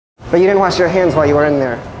But you didn't wash your hands while you were in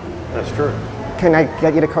there. That's true. Can I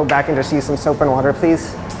get you to go back and just use some soap and water,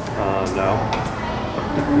 please? No.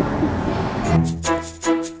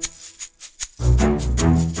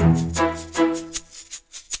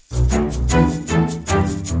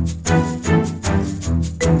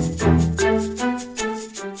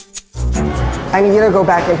 I need you to go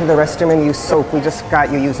back into the restroom and use soap. We just got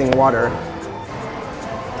you using water.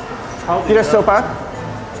 You just soap up?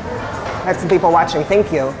 Had some people watching,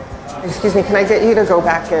 thank you. Excuse me, can I get you to go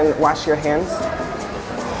back and wash your hands?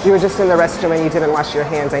 You were just in the restroom and you didn't wash your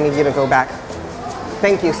hands. I need you to go back.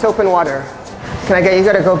 Thank you, soap and water. Can I get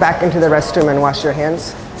you to go back into the restroom and wash your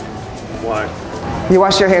hands? Why? You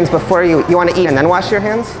wash your hands before you want to eat and then wash your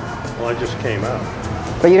hands? Well, I just came out.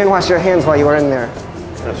 But you didn't wash your hands while you were in there.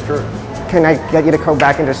 That's true. Can I get you to go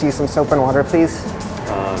back and just use some soap and water, please?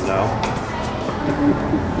 No.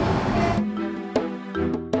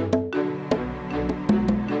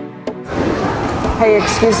 Hey,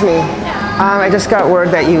 excuse me. I just got word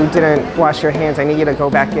that you didn't wash your hands. I need you to go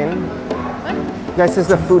back in. What? This is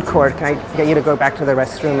the food court. Can I get you to go back to the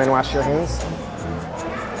restroom and wash your hands?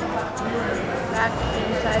 Back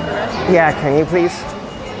inside the restroom? Yeah, can you please?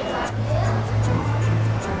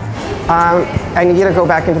 I need you to go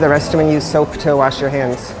back into the restroom and use soap to wash your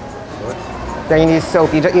hands. What? Then you use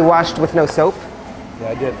soap. You washed with no soap? Yeah,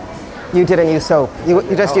 I did. You didn't use soap. You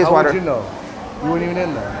just used water. How would you know? You weren't even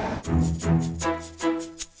in there.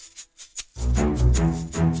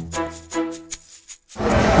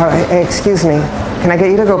 All right, hey, excuse me. Can I get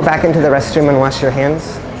you to go back into the restroom and wash your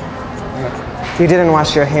hands? You didn't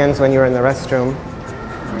wash your hands when you were in the restroom.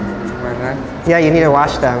 Yeah, you need to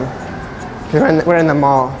wash them. We're in the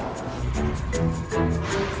mall.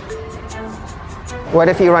 What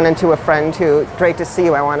if you run into a friend who, great to see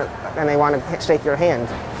you, and they want to shake your hand?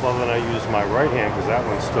 Well, then I use my right hand because that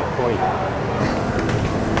one's still clean.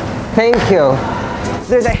 Thank you.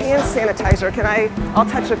 There's a hand sanitizer. I'll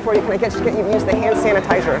touch it for you. Can I get you to use the hand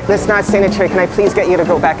sanitizer? That's not sanitary. Can I please get you to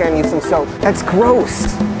go back in and use some soap? That's gross.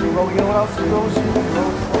 You know what else is gross?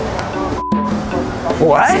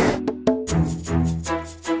 What?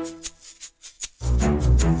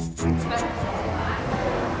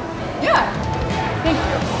 Yeah. Thank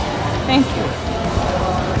you. Thank you.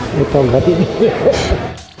 Ito,